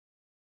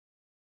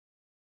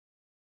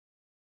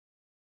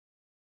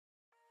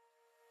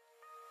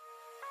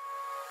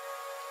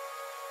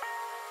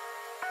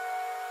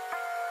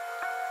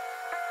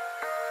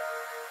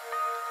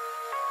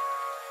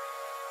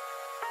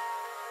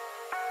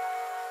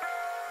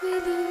We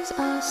lose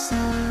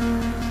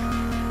ourselves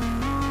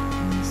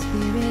in the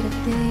spirit of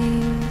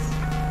things.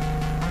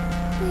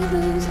 We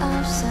lose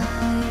our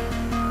sight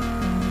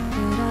when we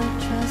put our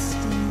trust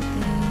in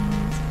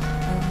things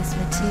of this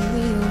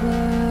material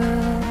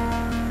world,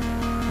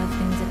 of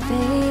things that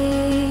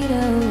fade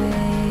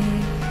away.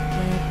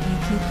 Let me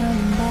keep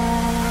coming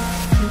back,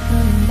 keep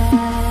coming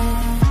back,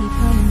 keep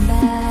coming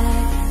back,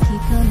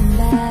 keep coming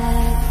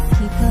back,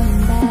 keep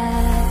coming back,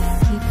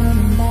 keep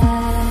coming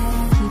back,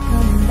 keep coming back, keep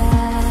coming back, keep coming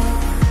back,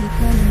 keep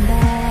coming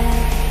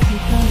back,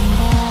 keep coming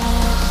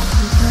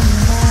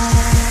back.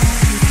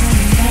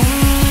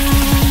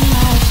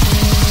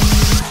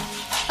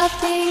 Of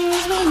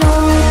things we know.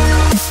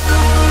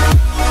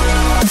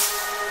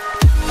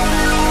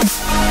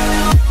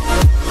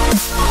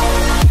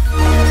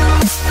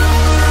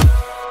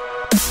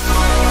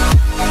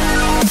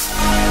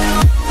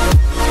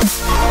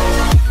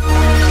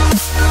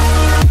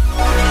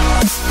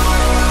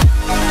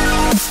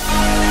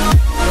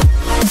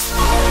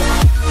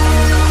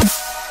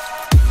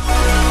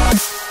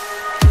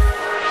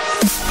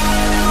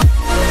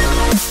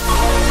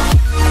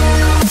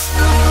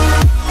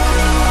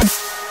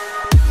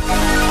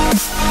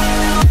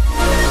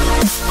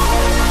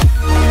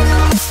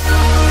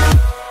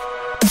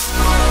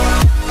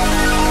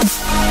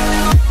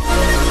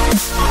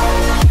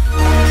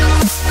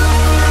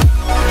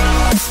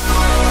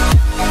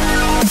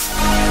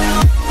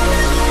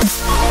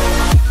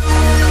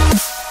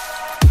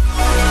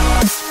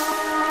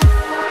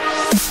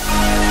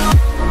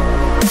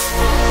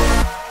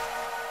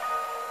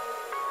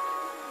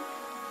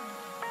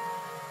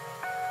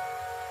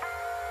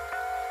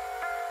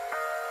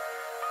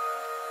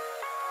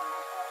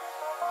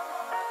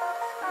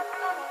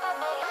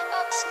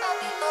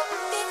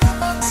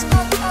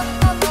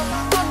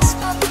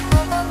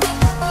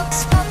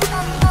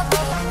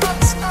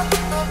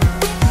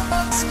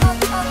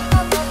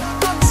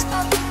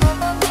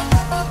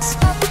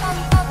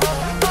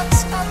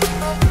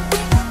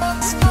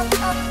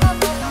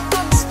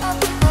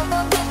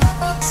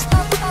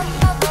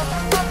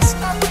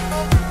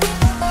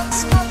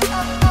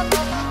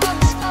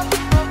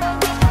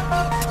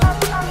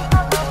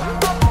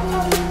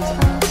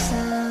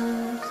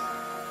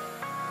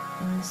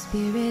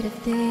 Spirit of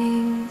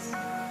things,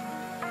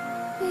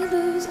 we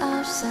lose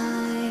our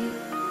sight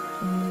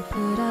when we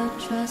put our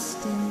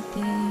trust in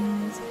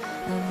things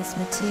of this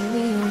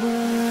material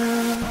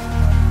world,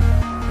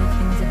 the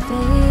things that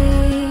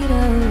fade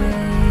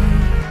away.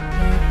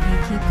 Let me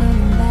keep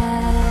coming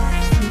back,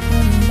 keep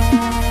coming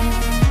back,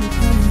 keep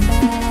coming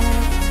back,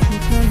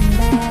 keep coming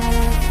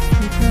back,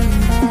 keep coming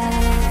back,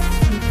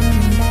 keep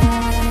coming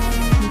back,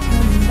 keep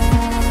coming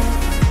back,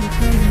 keep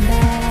coming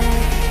back,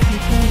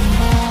 keep coming back.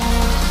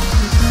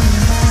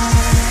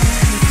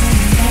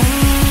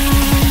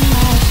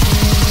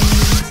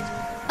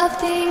 Of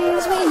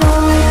things we know.